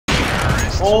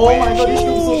Oh my god, this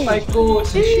looks so psycho.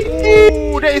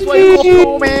 Ooh, that is what you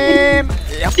call pro, man.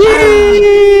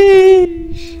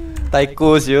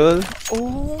 Tycho, Yul.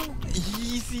 Oh,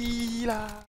 easy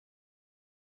lah.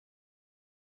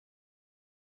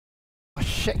 Oh,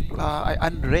 shit lah, I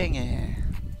unrank eh.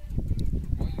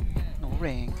 No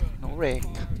rank, no rank,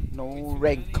 no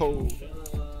ranko.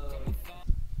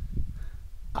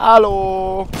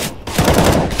 Hello.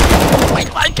 Oh my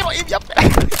god, I cannot aim up.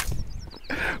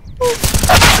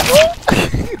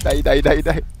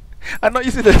 Die. I'm not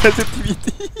used to the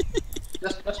sensitivity.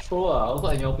 Just throw I also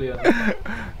anyhow play.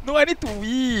 No, I need to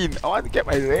win. I want to get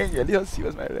my rank. At least I'll see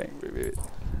what's my rank. Wait.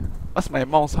 What's my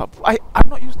mouse hub? I'm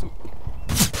not used to.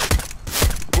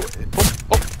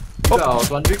 I was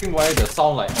wondering why the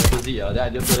sound like opposite. Then I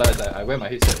just realized that I wear my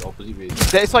headset the opposite way.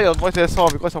 That's why your voice is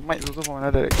soft because your mic is also from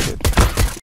another direction.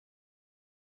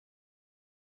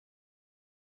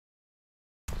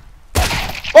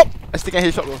 Oh! I still can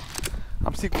headshot bro.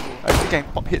 I'm sick bro. I still can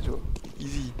pop heads bro.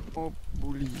 Easy. Oh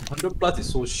bully. 100 plus is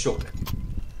so short.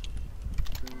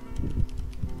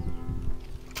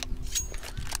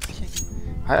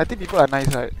 I think people are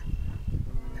nice, right?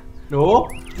 No?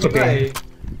 Okay.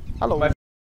 Hello. My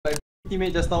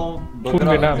teammate just now Full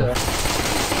Vietnam. Don't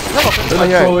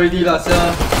throw already lah,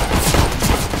 sir.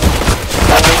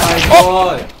 Oh my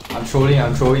god! I'm trolling. I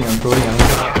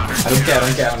don't care,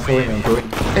 I'm trolling.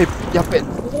 Hey, Yapet.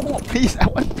 Please, I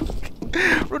want to.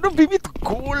 Bro, don't bring me to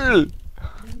goal.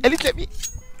 At least let me.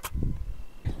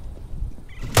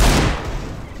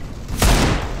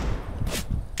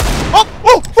 Oh!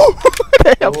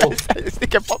 Damn, Oh. I still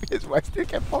can pop hits, bro. I still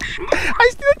can pop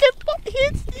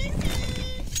hits. Easy.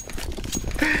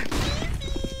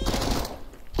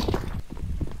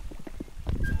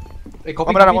 Hey,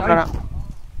 copy. Banana.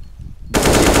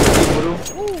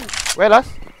 Where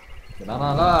last?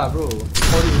 Banana lah, bro.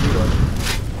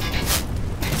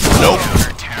 Nope.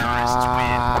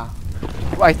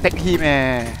 Bro, I tagged him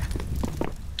eh.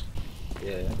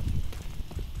 Yeah.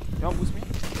 You want boost me?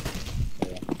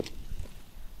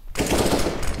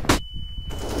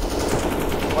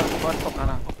 One top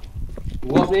Nana.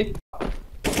 Who play?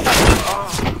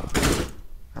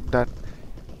 I'm done.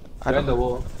 I Behind the don't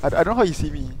wall. I don't know how you see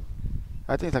me.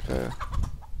 I think it's like a.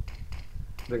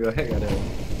 Like a hack like that.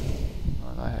 No,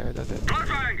 not hack, that's it.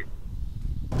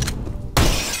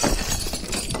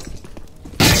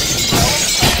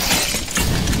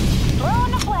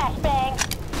 Throwing a flashbang.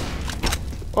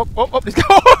 Oh, this guy.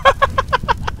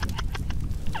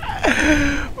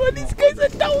 Bro, these guys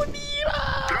are downy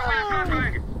lah.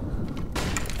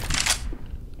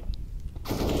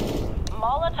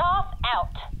 Molotov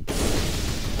out.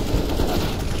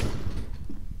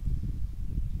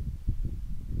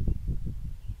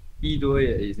 T 堆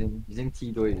耶，已经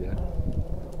T 堆了，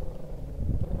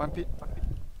 One pit.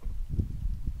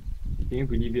 已经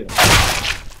pretty big 了。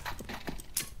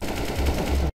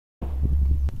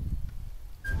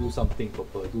Do something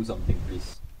proper, do something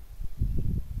please.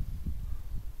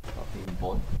 Fucking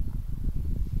important.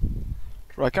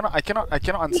 Bro, I cannot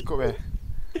unscope eh.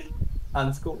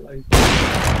 Unscope like.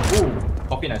 Ooh,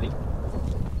 coffin I think.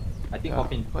 I think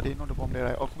coffin. But they know the bomb there,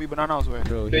 right? Or could be banana also eh.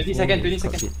 20 seconds, 20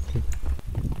 seconds.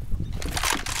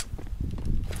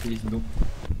 Please noob.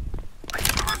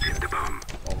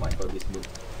 Oh my god, this noob.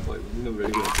 Boy, this noob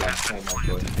really good at flash. Oh my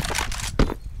god.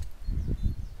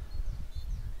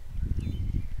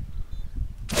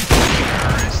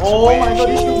 Oh my god,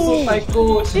 this looks so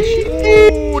psycho.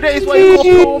 Ooh, that is what you call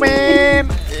pro, man.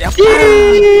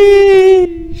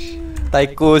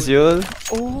 Tycho, Yul.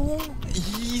 Oh,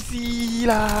 easy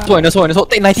lah. So,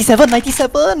 take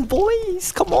 97,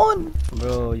 boys. Come on.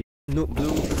 Bro, you noob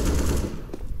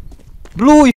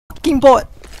Blue, you fucking bot.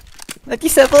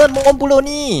 97, mau puluh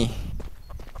ni.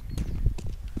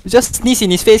 You just sneeze in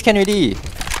his face can already.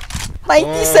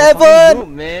 97!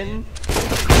 Noob, man.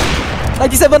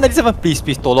 97, please,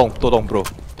 tolong bro.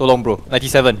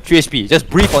 97, 3 HP, just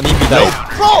breathe on him, he died.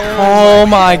 Oh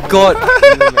my god.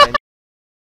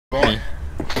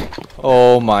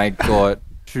 Oh my god,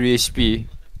 3 HP.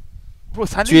 Bro,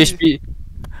 3 HP.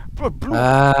 Bro, blue.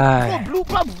 Ah. Blue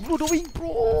doing,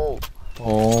 bro.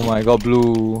 Oh my god,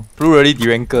 Blue really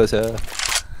deranker, sir.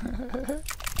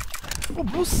 Bro,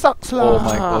 blue sucks lah. Oh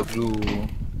my god, Blue.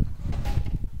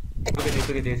 Look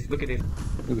at this. Look at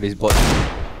this bot.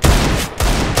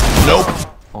 Nope.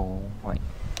 Oh my.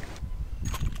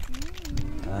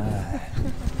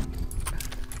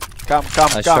 Come.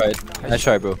 Nice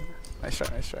try, bro. Nice try.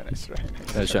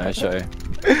 Nice try.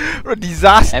 Bro,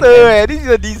 disaster eh. This is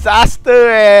a disaster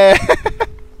eh.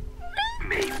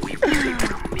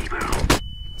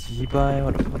 Jibai,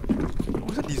 what the fuck?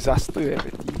 What's a disaster eh,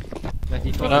 Betty?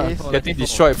 Getting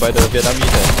destroyed by the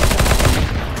Vietnamese.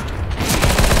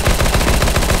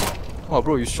 Oh,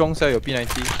 bro, you strong sir, your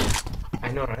P90.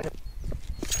 I know, right?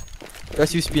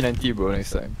 Let's use P90, bro,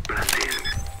 next time.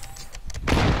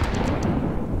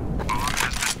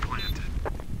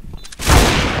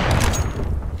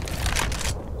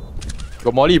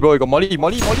 Got Molly, bro. You got Molly.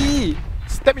 Molly.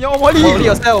 Step in your Molly. Molly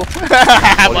yourself.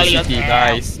 Molly City,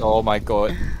 nice. Oh my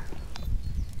god.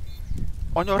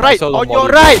 On your right. Myself On don't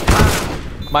your Molly, right.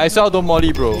 Myself don't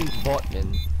Molly, bro. Bot,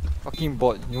 man. Fucking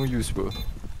bot. No use, bro.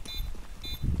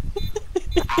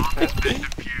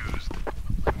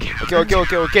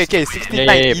 Okay. 16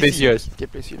 Yeah, easy. play serious. Okay,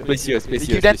 play serious. Play serious. We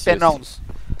give them 10 rounds.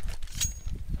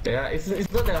 Yeah, it's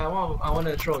not that I want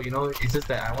to throw, you know. It's just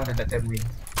that I want to let them win.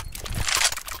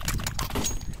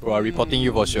 Bro, I'm reporting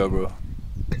you for sure, bro.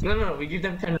 No. We give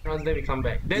them 10 rounds, then we come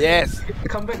back. Then Yes.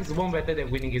 Comeback is one better than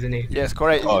winning, isn't it? Yes,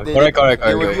 correct. Oh, They correct.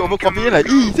 will be overconfident like,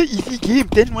 it's an easy game,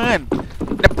 10-1.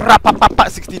 Then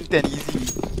 16-10, easy.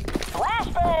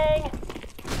 Flashbang!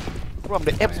 Bro, I'm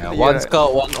the apps player. One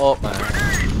scout, one op, man.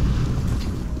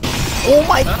 Oh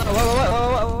my!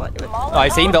 No, I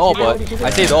saying the op, but I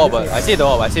say the op.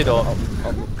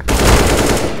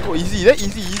 Oh, easy, that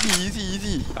easy.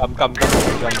 Come.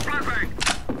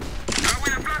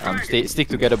 Stick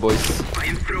together, boys.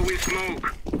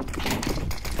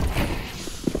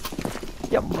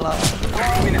 Yum lah.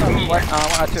 What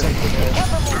archer?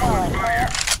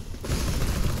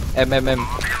 MMM.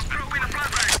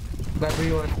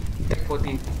 Everyone, take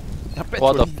 14.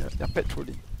 What the You're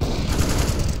petrolling.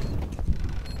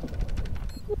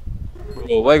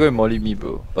 Bro, why you going molly me,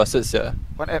 bro? Bastard, yeah.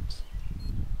 One apps.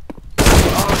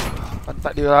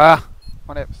 Pantat dia lah.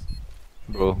 One apps.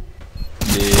 Bro.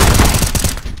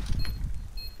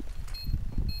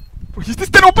 Bro, he still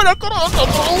stand open aku dah.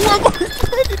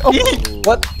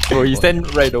 What? Bro, he stand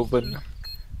right open.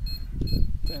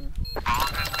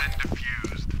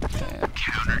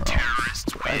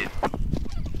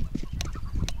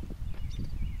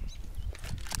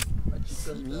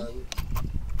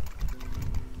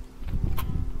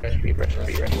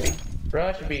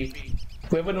 Rush B.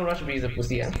 Whoever know Rush B is a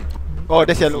pussy, ah. Oh,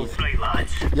 that's yellow.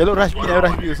 Yellow rush B, never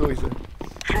rush B also is a.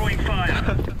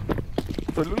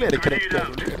 Bro, look at the character,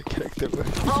 bro.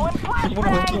 He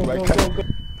moonwalking my car.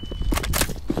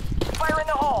 Fire in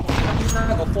the hole! I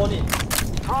got 4 in.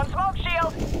 Throwing smoke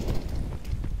shield!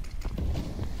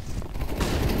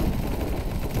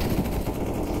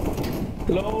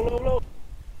 Low.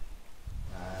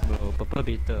 Bro, purple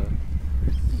beta.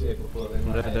 Yeah, purple.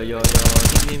 Your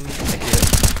nickname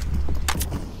accurate.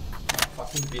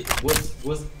 Fucking bait.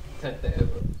 Worst tactic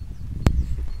ever.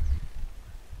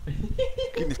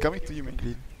 Clean is coming to you, man,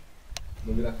 Clean.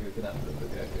 Bergerak.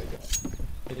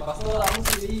 Pasal lah,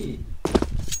 mesti.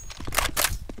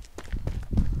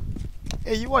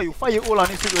 Hey, you 5 year old lah,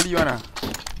 need so early one ah.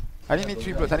 I need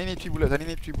 3 bullets.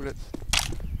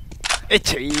 Eh,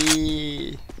 ceri.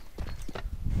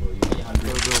 Bro, you need 100.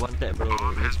 Bro, one tap, bro.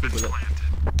 Let's go bullet.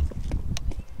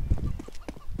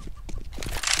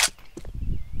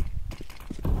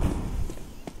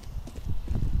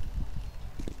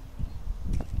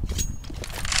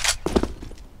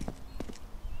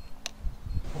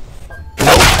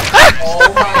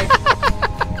 Oh my.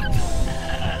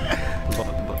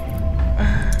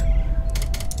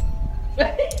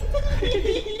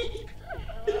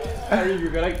 Harry, you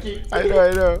gonna kick. I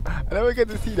know. I never get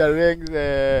to see the ranks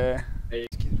there.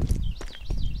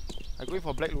 I'm going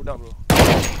for black loadout, bro.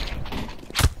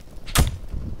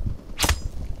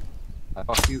 I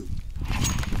fuck you.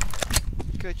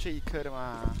 一颗的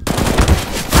嘛。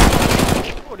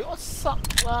Bro, they all suck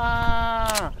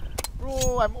lah.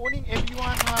 Bro, I'm owning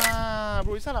everyone lah.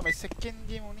 Bro, it's not like my second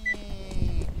game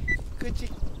only. 一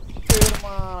颗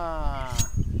嘛。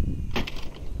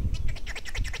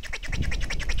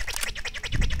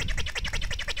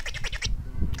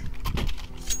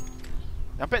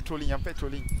Yang pet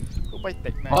trolling. Go buy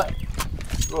Tech 9. What?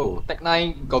 Bro, Tech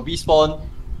 9 got B spawn.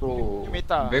 Bro,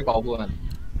 meta. very powerful man.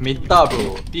 Meta,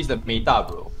 bro. This is the meta,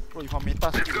 bro. Bro, you from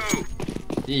meta still.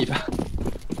 If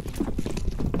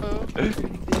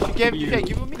give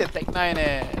me the Tech 9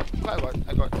 eh. I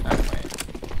got my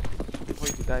before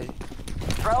you die.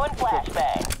 Throwing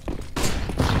flashbang.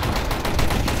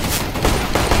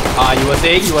 You were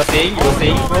saying,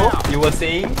 bro. You were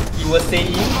saying.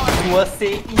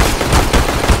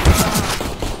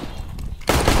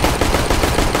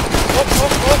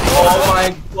 Oh my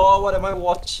god, what am I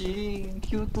watching?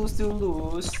 Q2 still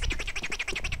lose.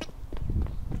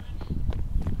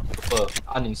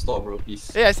 Uninstall, bro, please.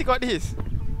 Hey, I still got this.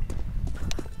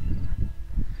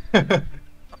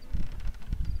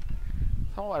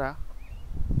 How what ah?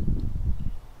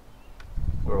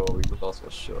 we lost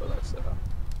for sure.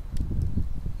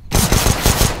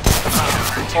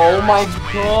 Oh my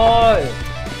god!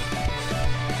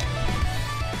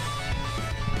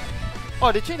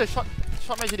 Oh, they changed the short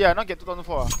match already, not get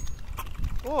 2004.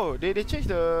 Oh, they changed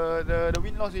the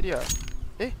win loss already.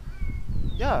 Eh?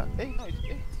 Yeah. No, it's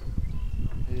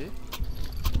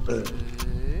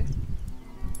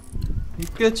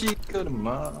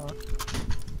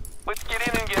Let's get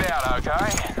in and get out,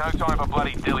 okay? No time for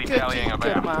bloody dilly-dallying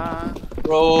about.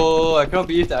 Bro, I cannot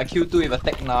believe that I killed 2 with a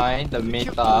Tech 9, the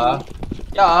meta.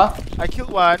 Yeah. I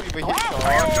killed one with a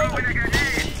headshot.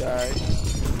 Died.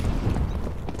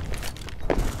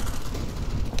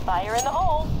 Fire in the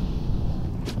hole.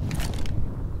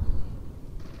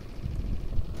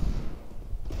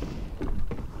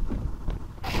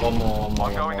 One more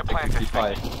Going to Tech plant this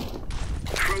 55.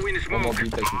 One more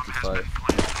B-Tech 55.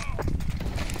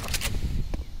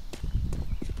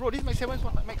 Bro, this Mac 7 is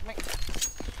one Mac.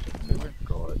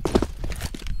 God.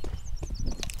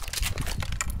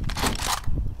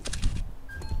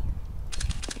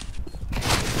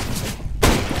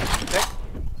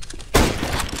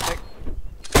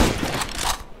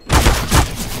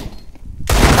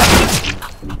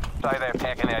 So they're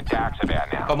packing their darks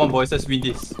about now. Come on boys, let's win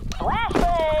this.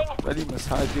 Flashbang. Bloody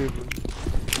massager, bro.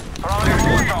 Throwing a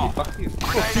Molotov. Fuck you.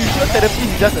 Oh, physiotherapy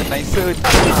is just a nicer.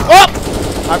 Oh!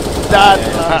 I'm done.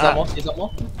 Some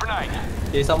more? Grenade.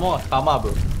 There's some more. Karma,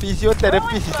 bro.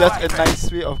 Physiotherapy is just a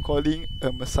nice way of calling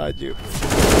a massager, bro.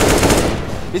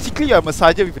 Basically, you're a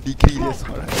massager with a degree, that's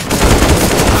all.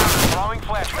 Throwing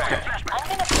flashbang. I'm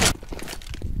gonna.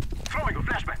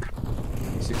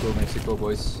 Mexico,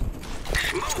 boys.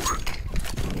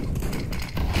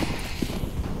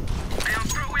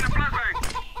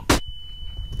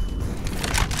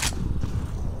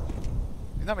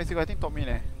 It's not Mexico, I think top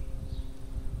main.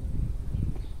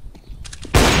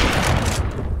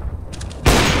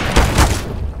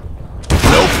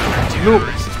 No.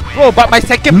 Bro, but my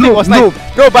second flick was nice.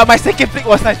 No, but my second flick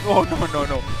was nice. Oh,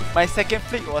 no. My second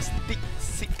flick was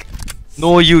sick.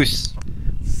 No use.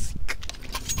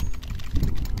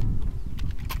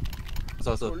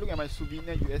 Bro, look at my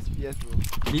souvenir USPS, bro.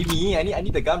 Leave me, I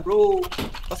need the gun, bro.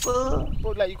 Faster.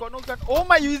 Bro, like you got no gun. Oh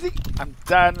my using. I'm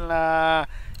done lah.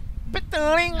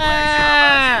 Betuling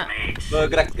lah.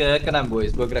 Bergerak ke kanan,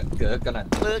 boys. Bergerak ke kanan.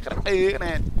 Ke kanan.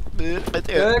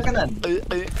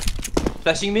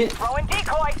 Flashing mid. Throwing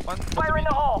decoy. Fire in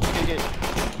the hole. Okay.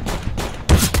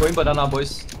 Going banana,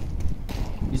 boys.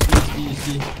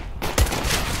 Easy.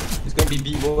 It's gonna be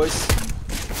B, boys.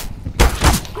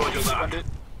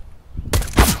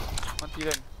 One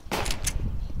tiran.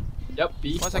 Yup,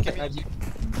 B. One second mid.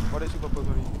 Oh, that's super purple,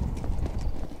 sorry.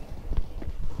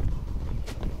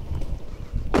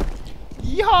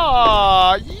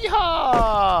 Yeehaw!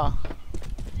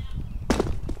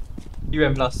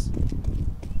 UM plus.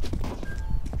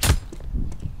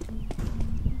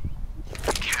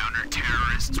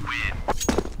 Counter-terrorists win.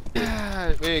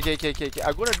 Wait, okay.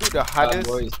 I'm gonna do the hardest.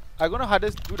 Boys. I'm gonna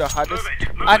do the hardest.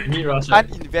 Mid rush, right?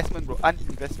 Uninvestment, bro.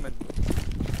 Uninvestment.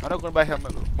 I'm not gonna buy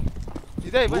helmet, bro.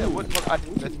 Is there even a word called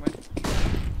uninvestment?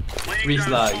 Risk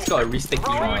lah. It's got a risk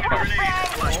taking lah.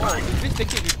 Oh, this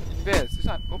taking is invest. This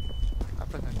one. Oh,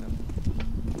 apa sana?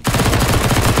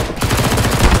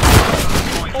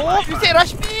 Oh, you said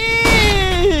rush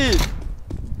mid.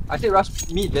 I said rush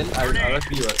mid, then I rush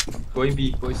B, right? Going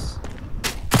B, boys.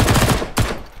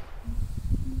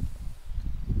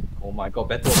 Oh my god,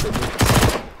 battle of the mid.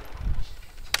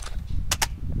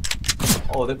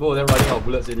 Oh, they're running out of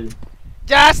bullets already.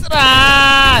 Just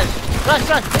rush. Rush.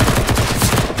 Oh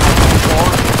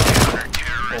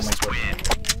my god.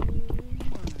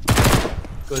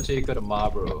 Go to Ma,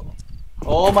 bro.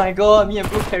 Oh my god, me and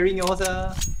Blue carrying yours.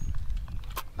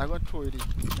 I'm gonna throw already.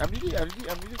 I'm really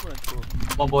gonna throw.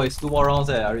 Come on, boys, 2 more rounds,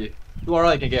 Ari. 2 more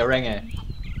rounds, you can get a rank,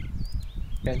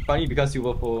 Can finally become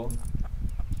silver 4.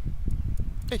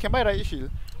 Hey, can buy riot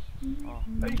shield?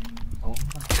 Oh.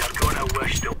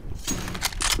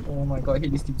 Oh my god, I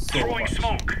hate this team so much.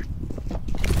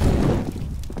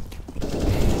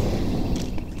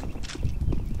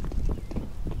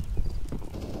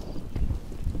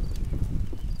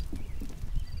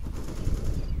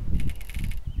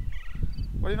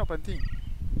 Why are you not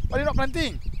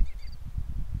planting?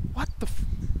 What the f...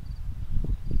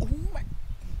 Oh my...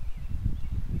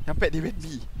 Sampai they went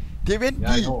B. Yeah,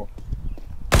 I know.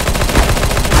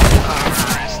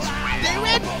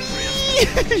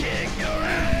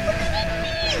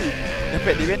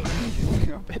 They went B!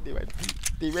 Sampai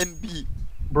they went B.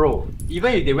 Bro,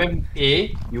 even if they went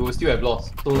A, you will still have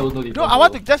lost. So no difference. No, I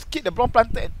want to just keep the bomb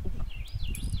planted. And...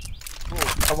 Bro,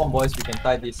 Come on, boys, we can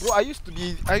tie this. Bro, I used to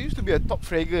be a top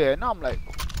fragger. Now I'm like,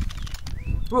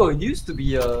 Bro, it used to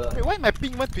be a. wait, why my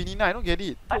ping 129? I don't get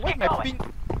it. Bro, why my ping?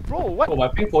 Bro, what? Oh, my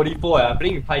ping 44. I'm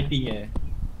playing with high ping.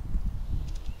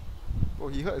 Oh,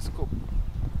 he hurt a scope.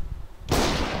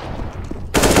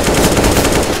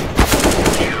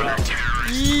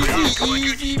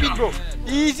 Easy win, bro.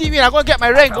 Easy win. I'm gonna get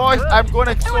my rank, boys. I'm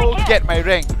gonna get my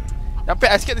rank. Yampet,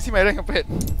 I scared to see my rank, Yampet.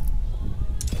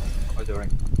 What's your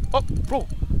rank? Oh,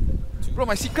 bro,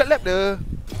 my secret lab, the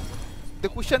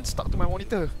cushion stuck to my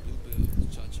monitor.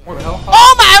 What the hell?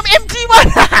 Oh my, I'm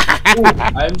MG1.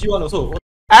 I MG1 also.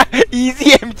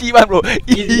 Easy MG1, bro.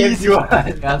 Easy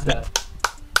MG1. Yes,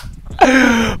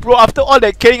 Bro, after all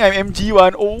that carrying, I'm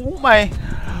MG1. Oh my.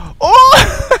 Oh.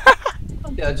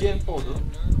 They are GM4 though.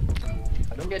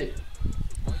 I don't get it.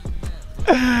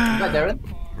 Right, Darren?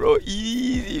 Bro,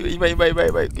 easy. Bye.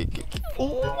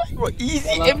 Oh my, bro, easy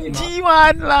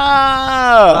MG1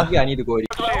 lah. Lucky I need to go already.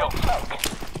 Shield.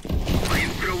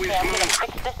 Okay, I'm gonna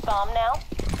fix this bomb now.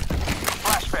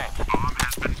 Flashbang.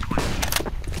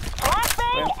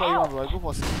 Flashbang! I'm flying on, bro. I go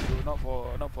for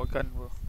CSGO, not for gun, bro.